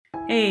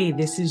Hey,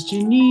 this is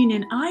Genein,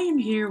 and I am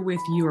here with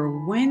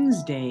your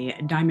Wednesday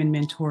Diamond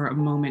Mentor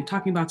moment,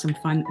 talking about some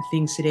fun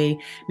things today,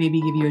 maybe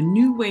give you a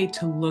new way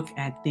to look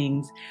at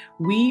things.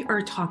 We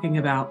are talking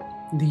about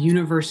the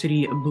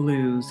university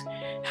blues,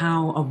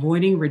 how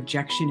avoiding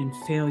rejection and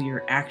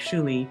failure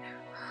actually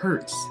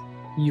hurts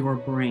your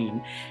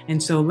brain.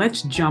 And so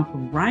let's jump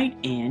right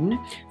in.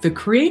 The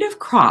creative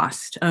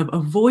cost of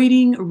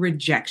avoiding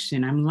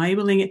rejection. I'm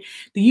labeling it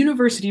the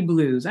university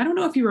blues. I don't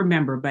know if you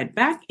remember, but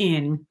back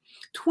in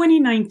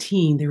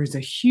 2019, there was a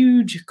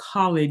huge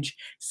college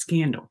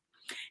scandal.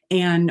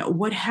 And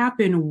what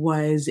happened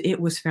was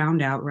it was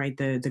found out, right?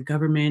 The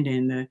government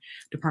and the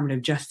Department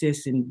of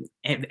Justice and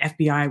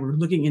FBI were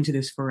looking into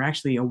this for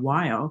actually a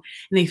while.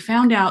 And they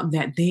found out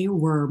that there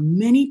were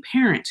many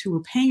parents who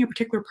were paying a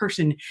particular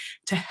person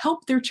to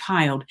help their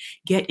child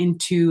get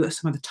into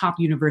some of the top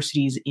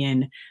universities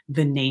in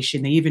the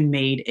nation. They even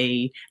made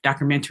a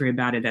documentary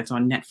about it that's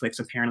on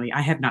Netflix, apparently.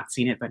 I have not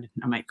seen it, but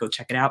I might go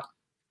check it out.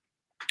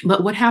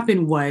 But what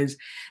happened was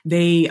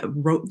they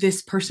wrote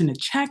this person a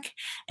check,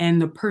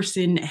 and the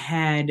person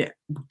had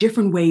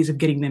different ways of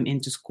getting them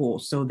into school.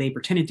 So they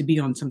pretended to be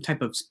on some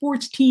type of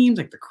sports teams,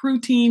 like the crew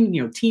team,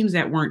 teams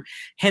that weren't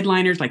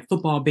headliners like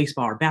football,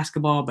 baseball, or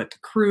basketball, but the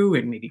crew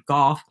and maybe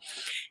golf.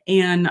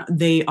 And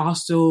they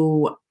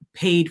also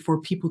paid for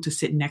people to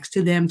sit next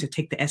to them to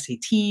take the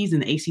SATs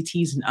and the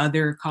ACTs and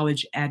other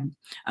college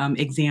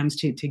exams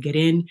to get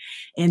in.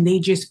 And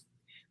they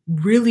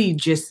really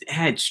just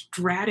had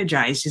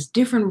strategized just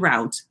different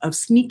routes of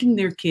sneaking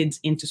their kids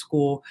into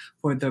school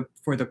for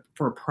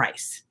a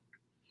price.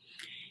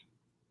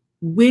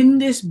 When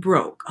this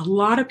broke, a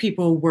lot of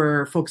people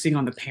were focusing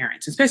on the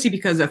parents, especially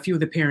because a few of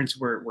the parents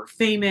were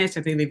famous.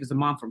 I think it was the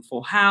mom from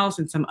Full House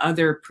and some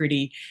other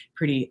pretty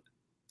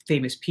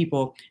famous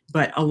people.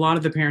 But a lot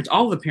of the parents,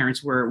 all of the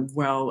parents were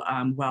well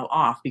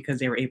off because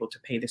they were able to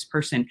pay this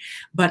person.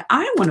 But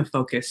I want to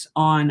focus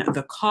on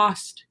the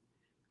cost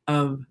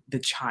of the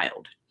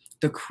child.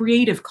 The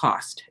creative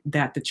cost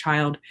that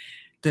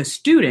the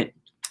student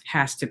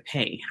has to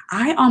pay.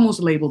 I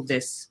almost labeled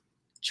this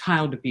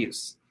child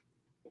abuse.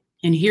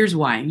 And here's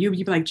why. You'd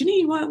be like,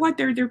 Janine, what?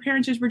 Their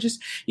parents just were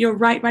just,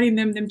 writing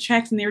them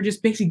checks, and they were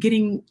just basically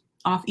getting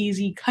off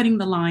easy, cutting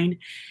the line.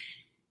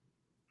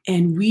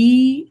 And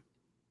we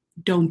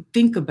don't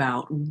think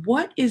about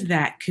what is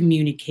that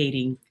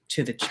communicating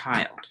to the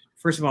child.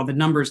 First of all, the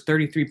numbers,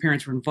 33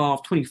 parents were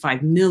involved,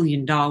 $25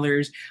 million.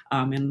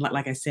 And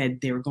like I said,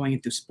 they were going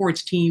into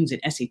sports teams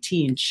and SAT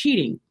and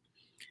cheating.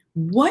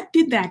 What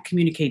did that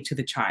communicate to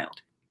the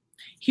child?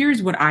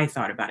 Here's what I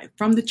thought about it.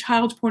 From the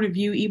child's point of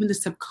view, even the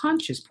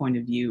subconscious point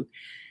of view,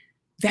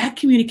 that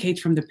communicates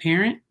from the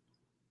parent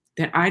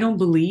that I don't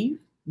believe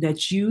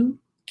that you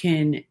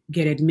can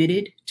get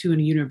admitted to a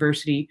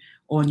university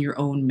on your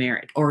own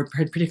merit, or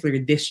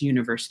particularly this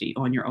university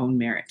on your own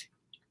merit.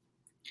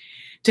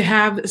 To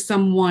have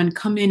someone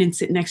come in and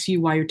sit next to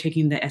you while you're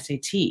taking the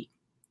SAT.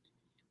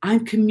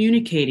 I'm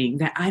communicating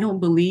that I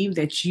don't believe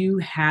that you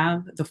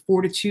have the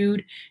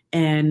fortitude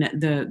and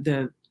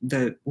the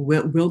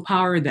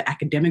willpower, the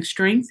academic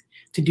strength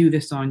to do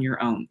this on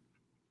your own.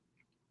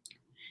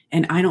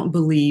 And I don't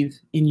believe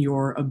in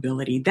your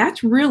ability.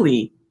 That's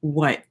really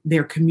what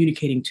they're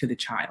communicating to the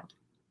child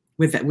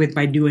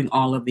by doing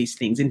all of these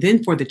things. And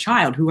then for the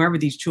child, whoever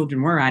these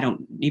children were, I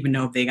don't even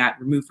know if they got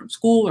removed from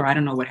school, or I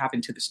don't know what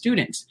happened to the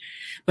students,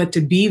 but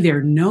to be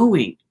there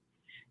knowing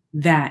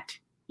that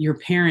your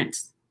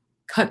parents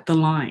cut the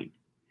line,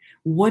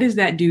 what does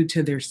that do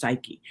to their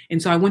psyche?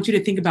 And so I want you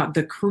to think about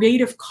the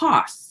creative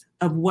costs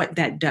of what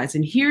that does.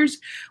 And here's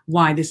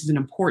why this is an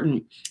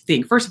important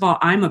thing. First of all,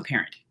 I'm a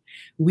parent.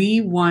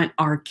 We want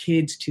our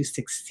kids to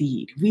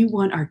succeed. We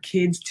want our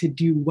kids to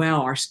do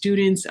well. Our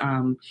students,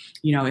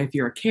 if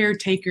you're a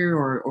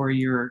caretaker or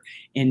you're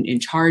in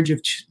charge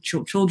of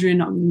children,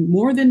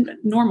 more than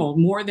normal,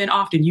 more than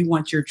often, you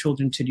want your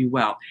children to do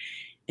well.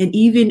 And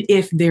even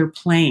if they're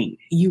playing,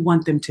 you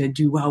want them to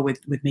do well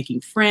with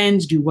making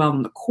friends, do well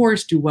on the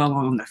course, do well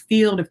on the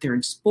field. If they're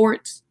in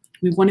sports,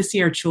 we want to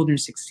see our children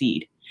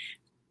succeed.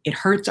 It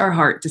hurts our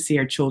heart to see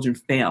our children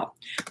fail.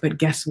 But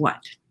guess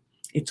what?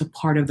 It's a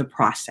part of the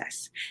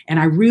process. And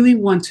I really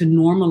want to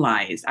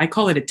normalize, I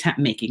call it attempt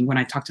making when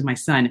I talk to my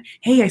son.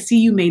 Hey, I see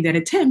you made that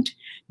attempt.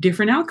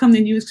 Different outcome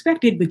than you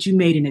expected, but you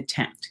made an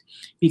attempt.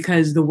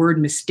 Because the word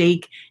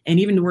mistake and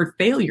even the word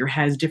failure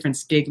has different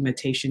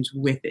stigmatizations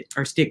with it,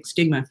 or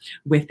stigma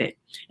with it.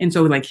 And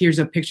so here's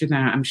a picture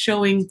that I'm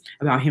showing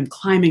about him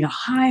climbing a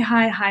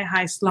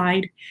high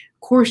slide. Of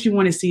course, you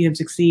want to see him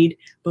succeed,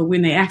 but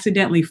when they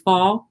accidentally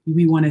fall,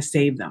 we want to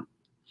save them.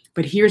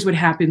 But here's what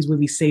happens when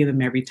we save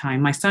them every time.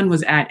 My son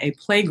was at a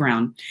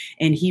playground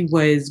and he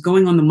was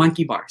going on the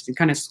monkey bars and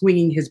kind of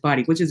swinging his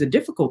body, which is a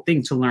difficult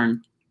thing to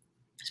learn,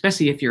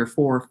 especially if you're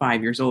 4 or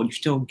 5 years old. You're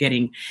still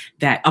getting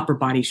that upper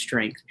body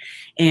strength.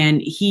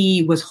 And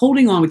he was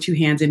holding on with two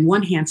hands and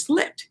one hand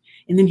slipped.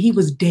 And then he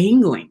was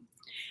dangling.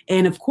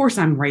 And of course,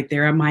 I'm right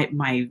there.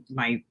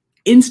 My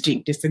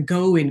instinct is to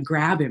go and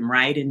grab him,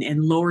 right,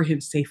 and lower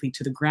him safely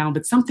to the ground.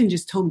 But something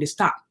just told me to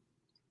stop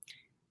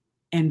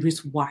and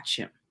just watch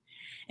him.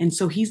 And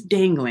so he's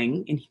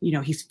dangling and,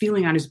 he's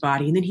feeling out his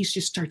body. And then he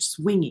just starts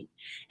swinging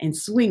and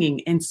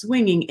swinging and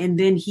swinging. And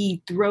then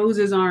he throws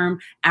his arm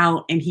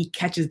out and he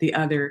catches the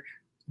other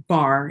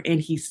bar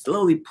and he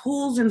slowly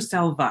pulls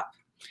himself up.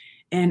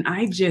 And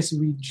I just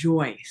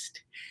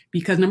rejoiced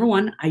because number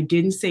one, I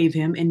didn't save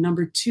him. And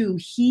number two,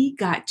 he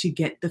got to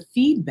get the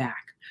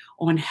feedback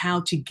on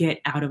how to get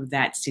out of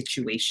that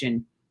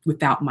situation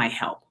without my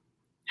help,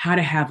 how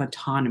to have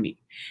autonomy.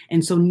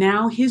 And so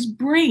now his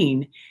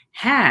brain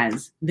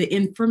has the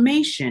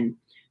information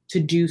to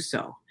do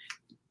so,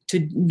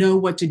 to know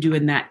what to do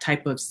in that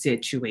type of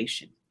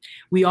situation.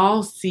 We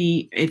all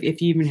see,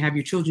 if you even have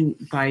your children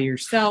by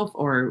yourself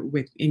or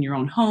in your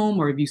own home,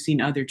 or if you've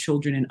seen other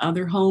children in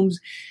other homes,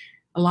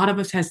 a lot of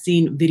us have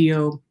seen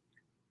video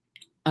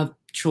of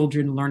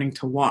children learning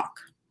to walk.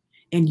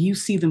 And you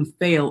see them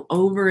fail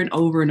over and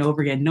over and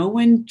over again. No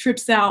one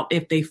trips out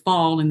if they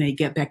fall and they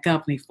get back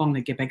up, and they fall and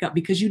they get back up,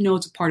 because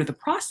it's a part of the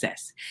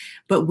process.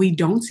 But we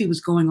don't see what's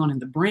going on in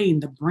the brain.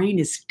 The brain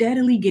is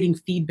steadily getting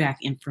feedback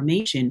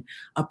information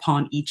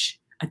upon each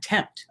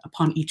attempt,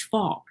 upon each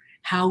fall.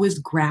 How is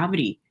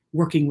gravity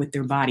working with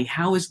their body?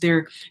 How is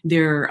their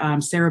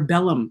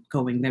cerebellum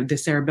going? The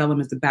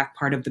cerebellum is the back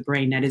part of the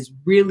brain that is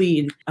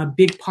really a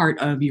big part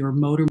of your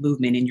motor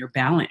movement and your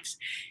balance.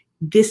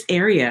 This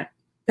area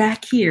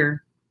back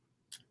here,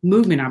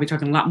 movement, I'll be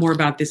talking a lot more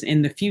about this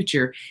in the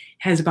future,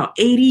 has about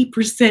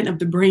 80% of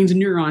the brain's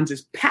neurons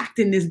is packed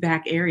in this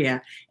back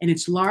area, and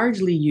it's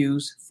largely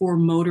used for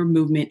motor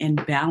movement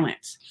and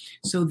balance.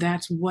 So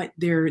that's what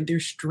they're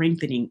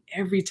strengthening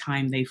every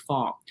time they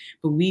fall.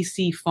 But we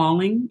see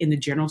falling in the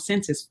general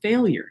sense as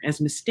failure,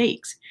 as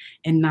mistakes,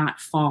 and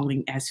not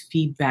falling as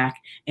feedback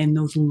and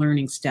those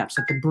learning steps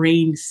that the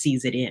brain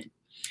sees it in.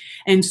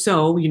 And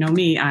so,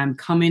 me, I'm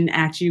coming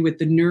at you with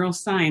the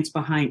neuroscience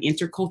behind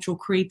intercultural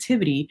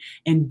creativity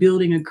and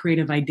building a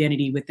creative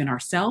identity within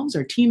ourselves,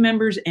 our team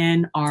members,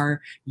 and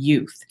our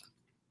youth.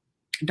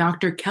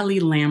 Dr. Kelly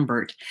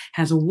Lambert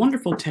has a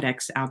wonderful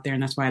TEDx out there,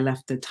 and that's why I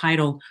left the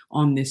title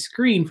on this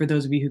screen for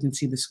those of you who can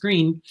see the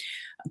screen,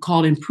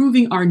 called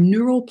Improving Our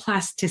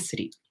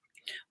Neuroplasticity.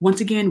 Once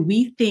again,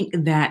 we think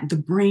that the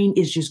brain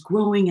is just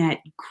growing at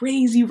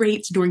crazy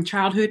rates during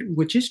childhood,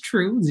 which is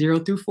true, 0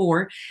 through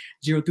 4.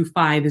 0 through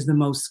 5 is the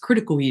most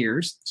critical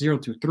years, 0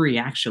 through 3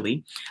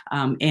 actually,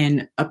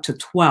 and up to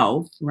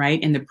 12,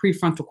 right? And the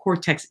prefrontal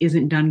cortex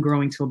isn't done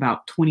growing till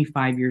about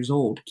 25 years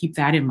old. Keep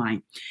that in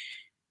mind.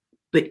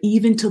 But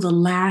even till the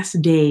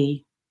last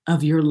day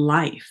of your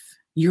life,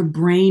 your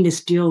brain is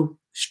still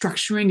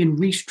structuring and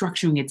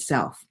restructuring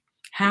itself.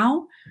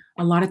 How?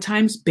 A lot of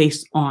times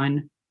based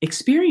on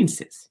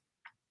experiences,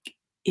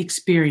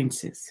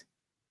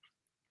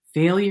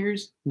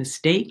 failures,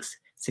 mistakes,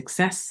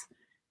 success,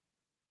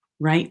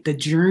 right? The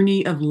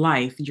journey of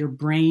life, your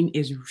brain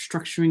is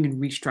structuring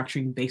and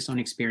restructuring based on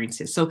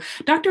experiences. So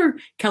Dr.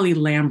 Kelly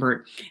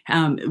Lambert she's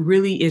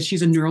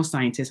a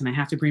neuroscientist, and I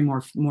have to bring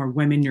more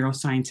women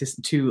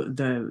neuroscientists to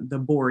the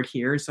board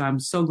here. So I'm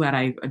so glad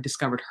I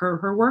discovered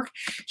her work.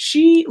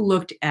 She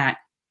looked at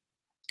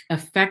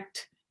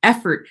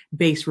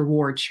effort-based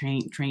reward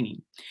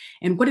training.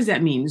 And what does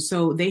that mean?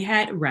 So they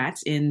had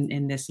rats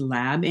in this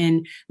lab,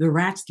 and the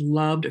rats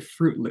loved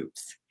Fruit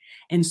Loops.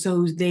 And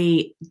so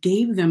they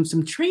gave them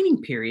some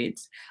training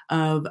periods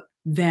of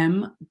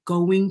them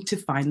going to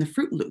find the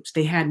Fruit Loops.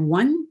 They had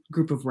one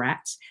group of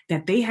rats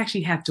that they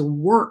actually had to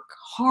work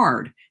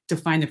hard to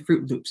find the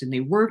Fruit Loops, and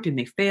they worked and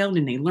they failed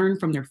and they learned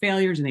from their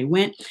failures, and they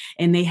went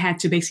and they had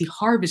to basically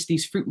harvest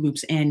these Fruit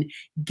Loops and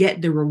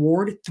get the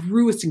reward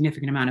through a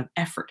significant amount of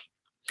effort.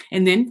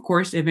 And then, of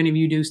course, if any of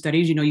you do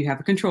studies, you have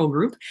a control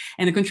group.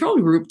 And the control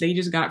group, they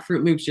just got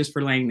Fruit Loops just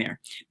for laying there.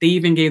 They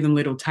even gave them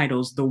little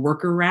titles, the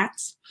worker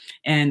rats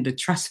and the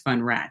trust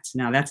fund rats.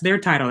 Now, that's their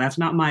title. That's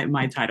not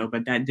my title,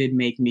 but that did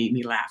make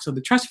me laugh. So the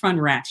trust fund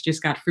rats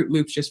just got Fruit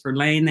Loops just for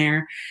laying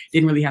there,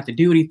 didn't really have to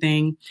do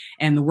anything.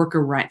 And the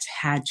worker rats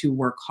had to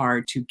work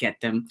hard to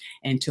get them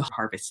and to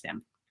harvest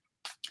them.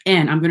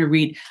 And I'm going to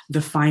read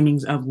the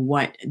findings of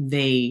what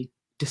they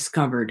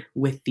discovered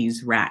with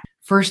these rats.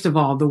 First of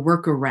all, the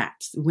worker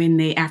rats,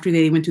 after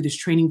they went through this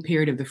training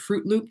period of the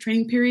Fruit Loop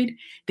training period,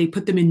 they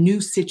put them in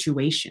new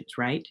situations,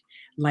 right?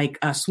 Like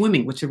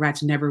swimming, which the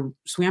rats never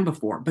swam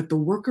before. But the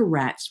worker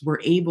rats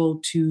were able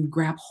to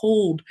grab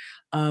hold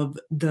of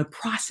the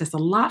process a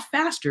lot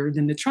faster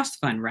than the trust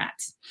fund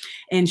rats.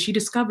 And she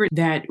discovered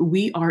that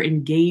we are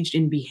engaged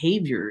in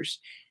behaviors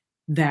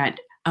that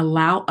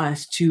allow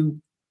us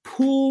to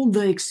pull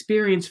the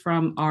experience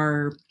from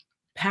our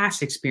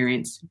past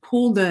experience,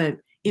 pull the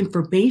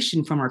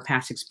information from our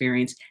past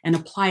experience and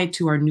apply it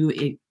to our new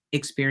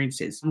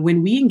experiences.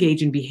 When we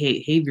engage in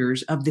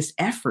behaviors of this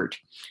effort,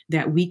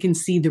 that we can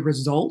see the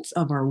results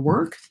of our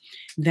work,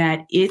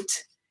 that it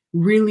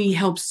really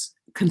helps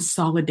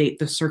consolidate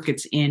the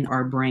circuits in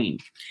our brain.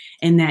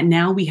 And that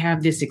now we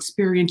have this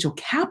experiential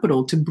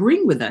capital to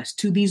bring with us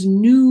to these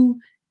new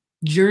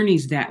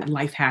journeys that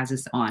life has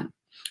us on.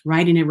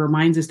 Right. And it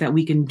reminds us that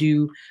we can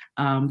do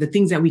the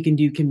things that we can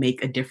do can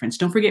make a difference.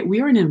 Don't forget,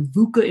 we are in a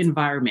VUCA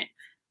environment.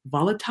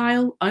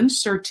 volatile,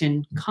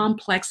 uncertain,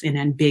 complex, and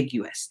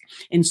ambiguous.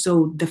 And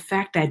so the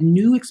fact that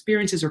new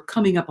experiences are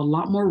coming up a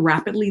lot more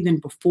rapidly than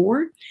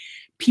before,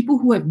 people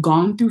who have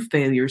gone through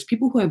failures,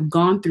 people who have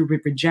gone through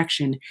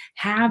rejection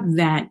have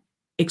that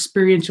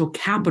experiential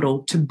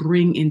capital to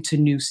bring into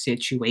new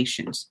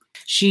situations.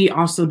 She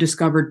also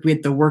discovered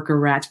with the worker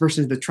rats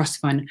versus the trust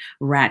fund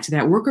rats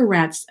that worker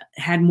rats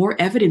had more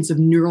evidence of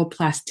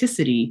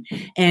neuroplasticity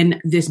and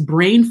this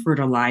brain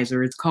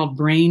fertilizer. It's called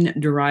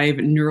brain-derived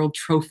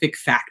neurotrophic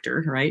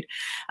factor, right?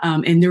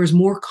 And there was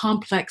more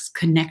complex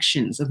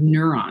connections of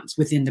neurons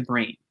within the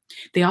brain.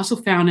 They also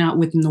found out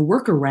within the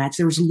worker rats,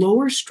 there was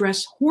lower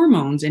stress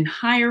hormones and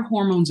higher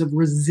hormones of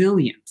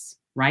resilience,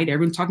 right?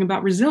 Everyone's talking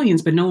about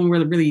resilience, but no one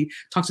really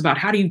talks about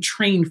how do you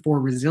train for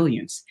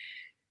resilience.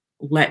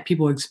 Let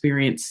people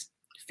experience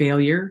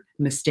failure,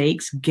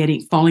 mistakes,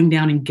 falling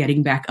down and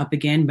getting back up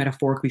again,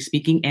 metaphorically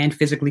speaking and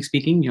physically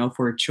speaking,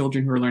 for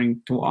children who are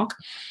learning to walk.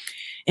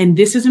 And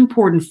this is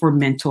important for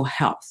mental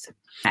health.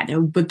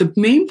 But the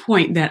main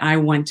point that I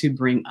want to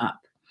bring up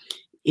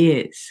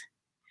is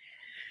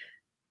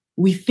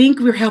we think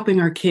we're helping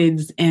our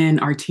kids and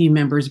our team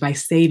members by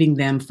saving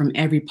them from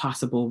every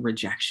possible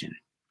rejection,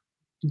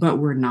 but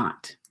we're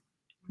not.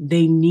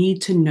 They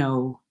need to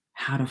know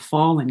how to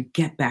fall and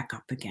get back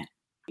up again.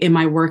 In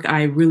my work,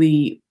 I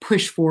really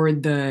push for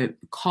the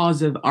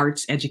cause of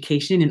arts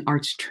education and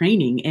arts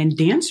training. And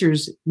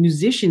dancers,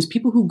 musicians,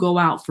 people who go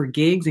out for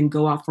gigs and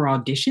go out for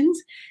auditions,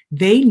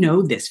 they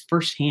know this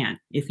firsthand.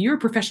 If you're a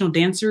professional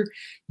dancer,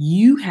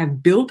 you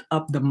have built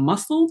up the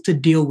muscle to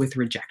deal with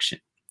rejection,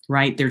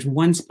 right? There's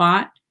one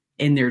spot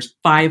and there's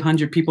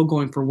 500 people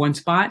going for one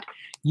spot.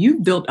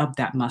 You've built up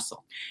that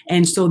muscle.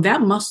 And so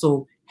that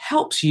muscle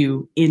helps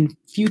you in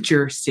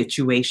future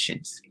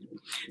situations.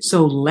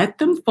 So let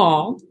them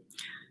fall.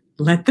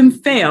 Let them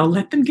fail,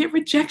 let them get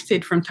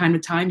rejected from time to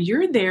time.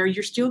 You're there,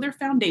 you're still their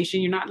foundation.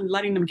 You're not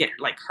letting them get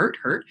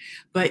hurt,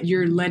 but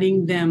you're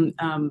letting them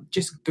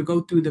just to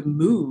go through the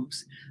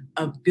moves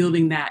of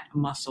building that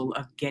muscle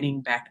of getting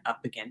back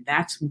up again.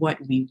 That's what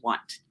we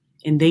want.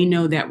 And they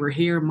know that we're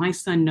here. My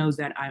son knows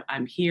that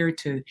I'm here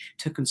to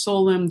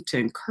console him, to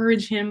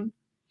encourage him,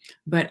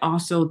 but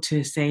also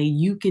to say,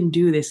 you can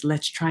do this.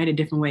 Let's try it a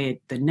different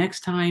way the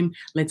next time.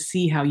 Let's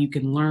see how you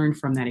can learn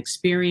from that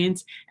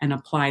experience and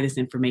apply this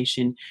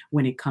information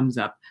when it comes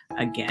up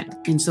again.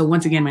 And so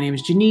once again, my name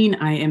is Genein.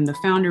 I am the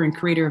founder and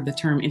creator of the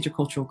term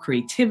intercultural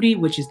creativity,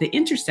 which is the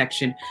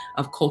intersection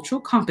of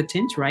cultural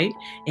competence, right?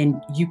 And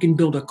you can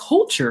build a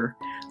culture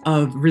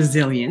of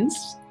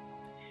resilience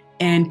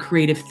and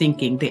creative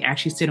thinking. They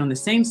actually sit on the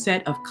same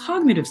set of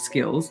cognitive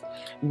skills,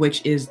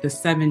 which is the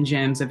 7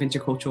 gems of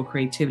intercultural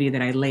creativity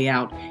that I lay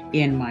out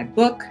in my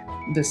book,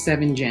 The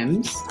 7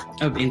 Gems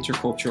of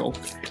Intercultural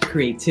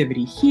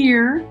Creativity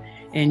here.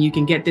 And you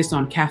can get this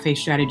on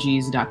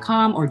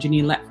cafestrategies.com or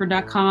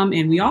JeneinLetford.com.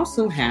 And we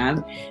also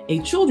have a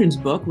children's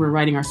book. We're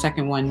writing our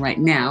second one right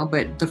now,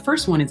 but the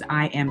first one is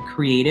I Am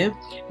Creative,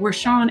 where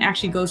Sean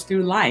actually goes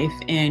through life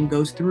and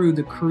goes through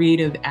the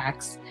creative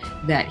acts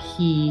that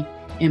he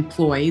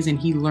employs and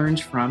he learns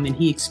from and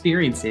he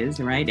experiences,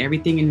 right?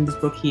 Everything in this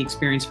book he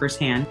experienced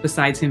firsthand,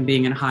 besides him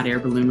being in a hot air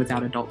balloon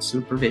without adult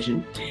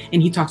supervision.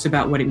 And he talks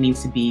about what it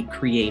means to be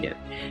creative.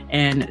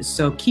 And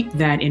so keep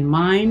that in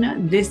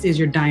mind. This is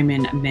your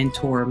Diamond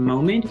Mentor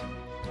moment.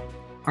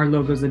 Our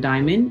logo is a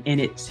diamond, and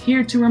it's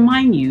here to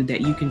remind you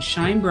that you can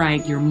shine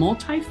bright, you're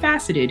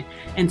multifaceted,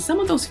 and some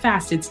of those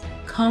facets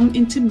come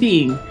into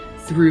being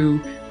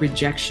through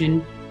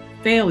rejection,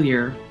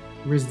 failure,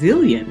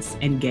 resilience,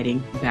 and getting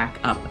back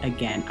up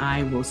again.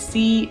 I will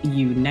see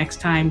you next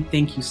time.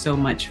 Thank you so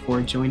much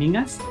for joining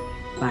us.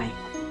 Bye.